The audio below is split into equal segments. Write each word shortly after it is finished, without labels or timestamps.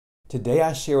Today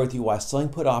I share with you why selling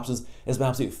put options is my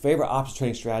absolute favorite option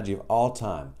trading strategy of all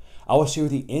time. I will share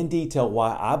with you in detail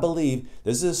why I believe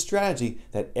this is a strategy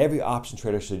that every option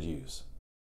trader should use.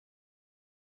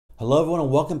 Hello everyone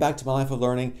and welcome back to My Life of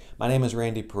Learning. My name is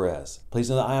Randy Perez. Please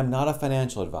know that I am not a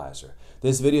financial advisor.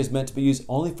 This video is meant to be used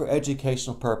only for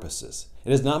educational purposes.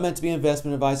 It is not meant to be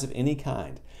investment advice of any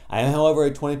kind. I am, however,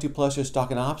 a 22+ year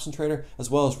stock and option trader as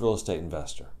well as real estate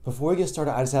investor. Before we get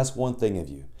started, I just ask one thing of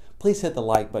you. Please hit the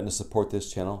like button to support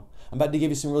this channel. I'm about to give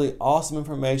you some really awesome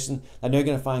information that I know you're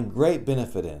going to find great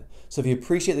benefit in. So if you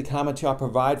appreciate the commentary I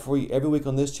provide for you every week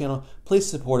on this channel, please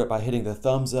support it by hitting the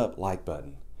thumbs up like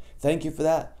button. Thank you for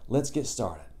that. Let's get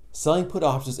started. Selling put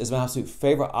options is my absolute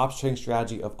favorite option trading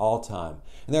strategy of all time,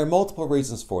 and there are multiple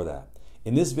reasons for that.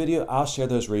 In this video, I'll share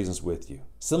those reasons with you.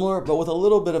 Similar, but with a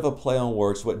little bit of a play on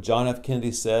words to what John F.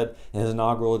 Kennedy said in his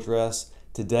inaugural address,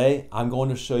 today I'm going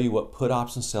to show you what put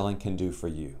option selling can do for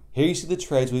you. Here you see the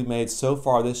trades we've made so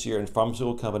far this year in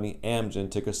pharmaceutical company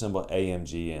AMGN, ticker symbol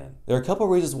AMGN. There are a couple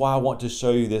of reasons why I want to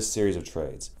show you this series of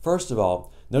trades. First of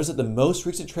all, notice that the most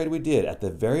recent trade we did at the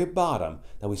very bottom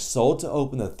that we sold to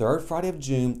open the third Friday of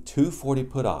June, 240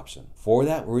 put option. For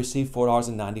that, we received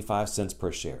 $4.95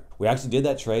 per share. We actually did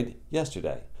that trade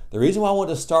yesterday. The reason why I want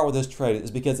to start with this trade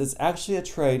is because it's actually a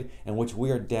trade in which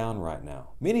we are down right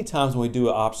now. Many times when we do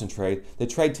an option trade, the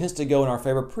trade tends to go in our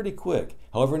favor pretty quick.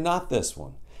 However, not this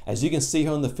one. As you can see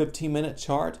here on the 15-minute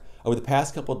chart, over the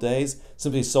past couple of days,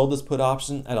 since we sold this put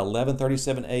option at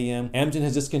 11:37 a.m., AMGN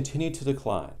has just continued to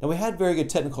decline. Now, we had very good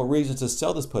technical reasons to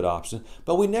sell this put option,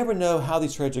 but we never know how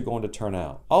these trades are going to turn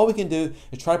out. All we can do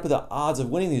is try to put the odds of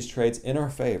winning these trades in our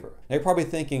favor. Now, you're probably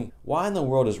thinking, why in the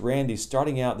world is Randy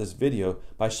starting out this video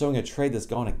by showing a trade that's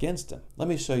gone against him? Let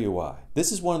me show you why.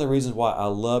 This is one of the reasons why I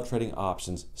love trading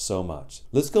options so much.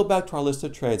 Let's go back to our list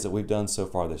of trades that we've done so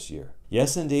far this year.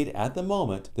 Yes, indeed, at the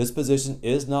moment, this position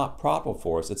is not profitable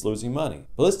for us. It's losing money.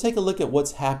 But let's take a look at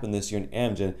what's happened this year in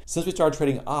AMGN since we started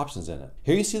trading options in it.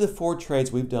 Here you see the 4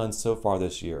 trades we've done so far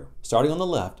this year. Starting on the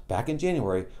left, back in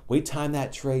January, we timed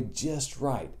that trade just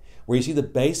right. Where you see the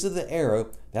base of the arrow,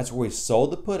 that's where we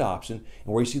sold the put option,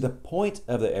 and where you see the point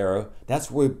of the arrow, that's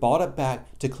where we bought it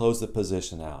back to close the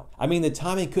position out. I mean, the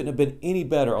timing couldn't have been any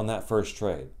better on that first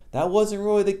trade. That wasn't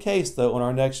really the case though on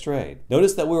our next trade.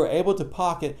 Notice that we were able to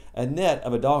pocket a net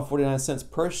of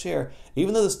 $1.49 per share,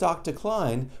 even though the stock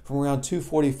declined from around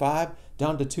 $2.45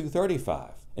 down to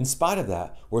 $2.35. In spite of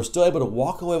that, we're still able to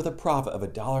walk away with a profit of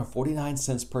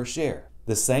 $1.49 per share.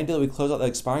 The same day that we closed out the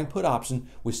expiring put option,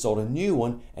 we sold a new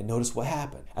one, and notice what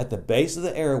happened. At the base of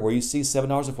the arrow where you see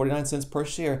 $7.49 per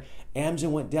share,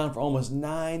 AMGN went down for almost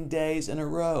 9 days in a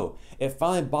row. It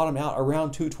finally bottomed out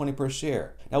around $2.20 per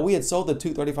share. Now, we had sold the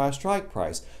 $2.35 strike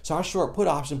price, so our short put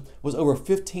option was over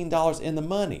 $15 in the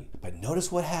money. But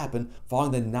notice what happened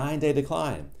following the 9-day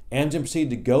decline. AMGN proceeded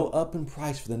to go up in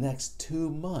price for the next 2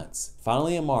 months.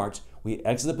 Finally, in March, we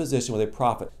exited the position with a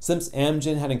profit. Since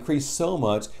AMGN had increased so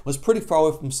much, was pretty far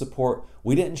away from support,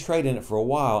 we didn't trade in it for a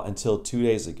while until 2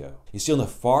 days ago. You see on the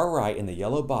far right in the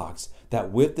yellow box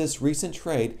that with this recent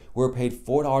trade, we were paid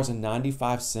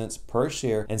 $4.95 per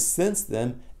share, and since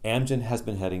then, AMGN has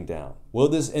been heading down. Will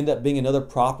this end up being another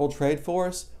profitable trade for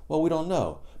us? Well, we don't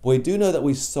know. But we do know that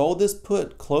we sold this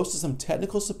put close to some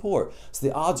technical support, so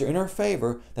the odds are in our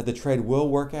favor that the trade will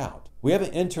work out. We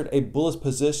haven't entered a bullish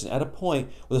position at a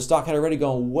point where the stock had already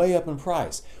gone way up in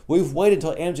price. We've waited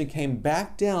until AMGN came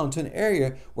back down to an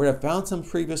area where it had found some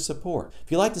previous support.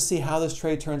 If you'd like to see how this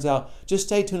trade turns out, just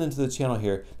stay tuned into the channel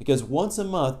here, because once a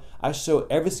month, I show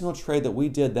every single trade that we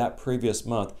did that previous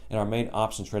month in our main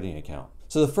option trading account.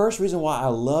 So the first reason why I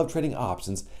love trading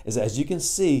options is that, as you can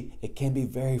see, it can be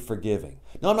very forgiving.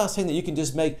 Now, I'm not saying that you can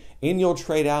just make any old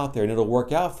trade out there and it'll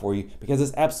work out for you, because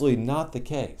it's absolutely not the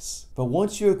case. But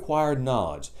once you acquire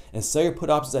knowledge and sell your put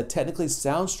options at technically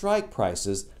sound strike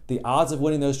prices, the odds of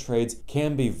winning those trades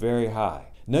can be very high.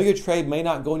 Know your trade may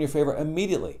not go in your favor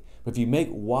immediately, but if you make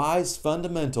wise,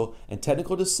 fundamental, and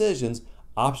technical decisions,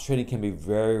 option trading can be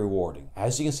very rewarding.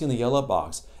 As you can see in the yellow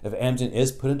box, if AMGN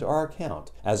is put into our account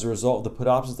as a result of the put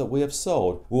options that we have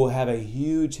sold, we will have a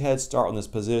huge head start on this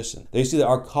position. There you see that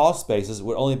our cost basis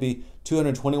would only be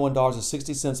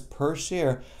 $221.60 per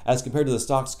share as compared to the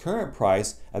stock's current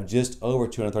price of just over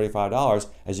 $235,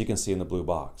 as you can see in the blue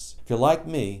box. If you're like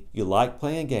me, you like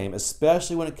playing a game,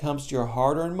 especially when it comes to your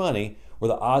hard-earned money, where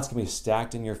the odds can be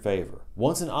stacked in your favor.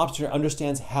 Once an option trader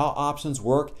understands how options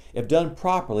work, if done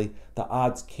properly, the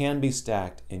odds can be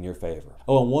stacked in your favor.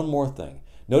 Oh, and one more thing.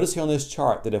 Notice here on this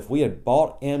chart that if we had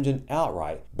bought AMGN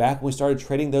outright back when we started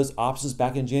trading those options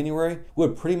back in January, we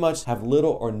would pretty much have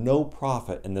little or no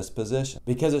profit in this position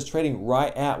because it's trading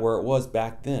right at where it was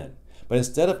back then. But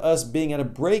instead of us being at a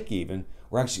break even,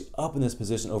 we're actually up in this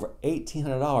position over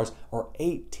 $1,800 or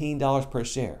 $18 per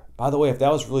share. By the way, if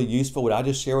that was really useful, what I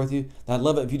just shared with you, then I'd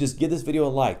love it if you just give this video a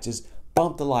like. Just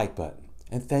bump the like button.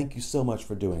 And thank you so much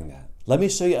for doing that. Let me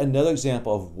show you another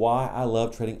example of why I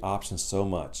love trading options so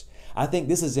much. I think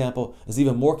this example is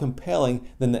even more compelling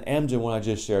than the AMGN one I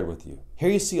just shared with you. Here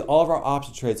you see all of our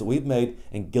option trades that we've made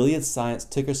in Gilead Science,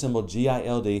 ticker symbol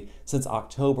GILD, since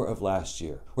October of last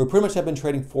year. We pretty much have been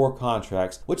trading 4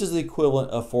 contracts, which is the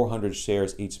equivalent of 400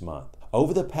 shares each month.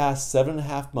 Over the past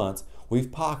 7.5 months,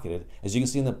 we've pocketed, as you can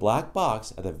see in the black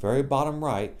box at the very bottom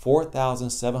right,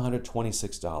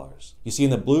 $4,726. You see in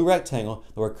the blue rectangle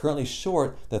that we're currently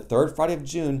short the third Friday of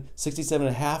June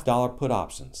 $67.50 put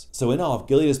options. So in all, if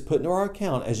Gilead is put into our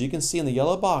account, as you can see in the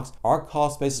yellow box, our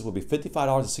cost basis will be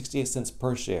 $55.68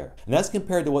 per share. And that's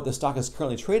compared to what the stock is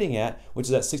currently trading at, which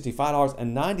is at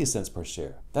 $65.90 per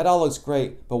share. That all looks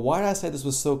great, but why did I say this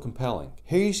was so compelling?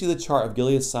 Here you see the chart of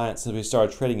Gilead Science since we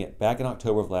started trading it back in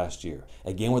October of last year.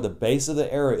 Again, where the base of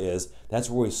the arrow is, that's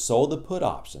where we sold the put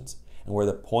options. And where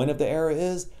the point of the arrow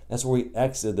is, that's where we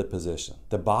exited the position.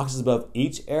 The boxes above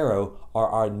each arrow are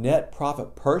our net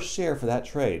profit per share for that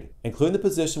trade. Including the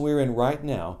position we're in right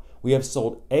now, we have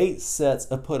sold 8 sets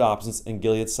of put options in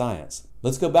Gilead Science.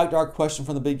 Let's go back to our question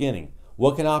from the beginning.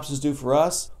 What can options do for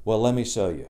us? Well, let me show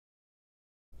you.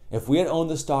 If we had owned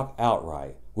the stock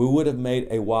outright, we would have made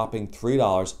a whopping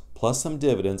 $3 plus some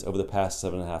dividends over the past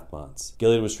 7.5 months.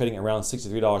 Gilead was trading around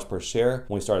 $63 per share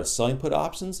when we started selling put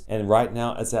options, and right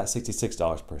now it's at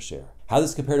 $66 per share. How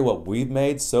does this compare to what we've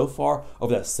made so far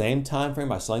over that same time frame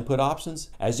by selling put options?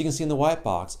 As you can see in the white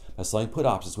box, by selling put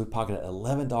options, we pocketed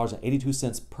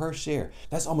 $11.82 per share.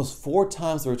 That's almost 4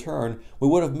 times the return we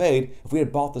would have made if we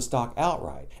had bought the stock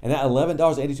outright. And that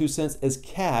 $11.82 is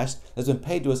cash that's been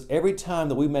paid to us every time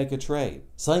that we make a trade.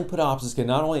 Selling put options can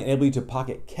not only enable you to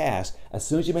pocket cash as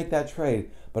soon as you make that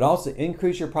trade, but also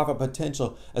increase your profit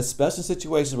potential, especially in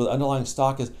situations where the underlying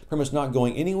stock is pretty much not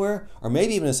going anywhere, or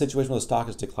maybe even a situation where the stock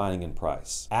is declining in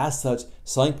price. As such,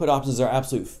 selling put options is our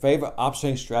absolute favorite option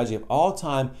trading strategy of all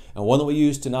time, and one that we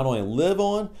use to not only live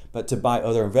on, but to buy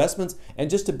other investments, and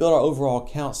just to build our overall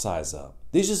account size up.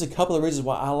 These are just a couple of reasons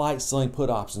why I like selling put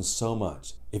options so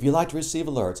much. If you'd like to receive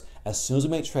alerts as soon as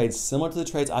we make trades similar to the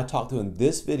trades I talked through in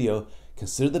this video,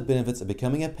 consider the benefits of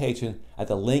becoming a patron at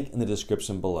the link in the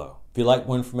description below. If you'd like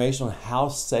more information on how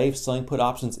safe selling put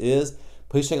options is,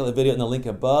 please check out the video in the link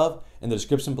above and the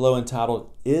description below entitled,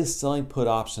 Is Selling Put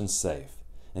Options Safe?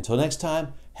 Until next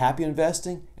time, happy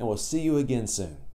investing, and we'll see you again soon.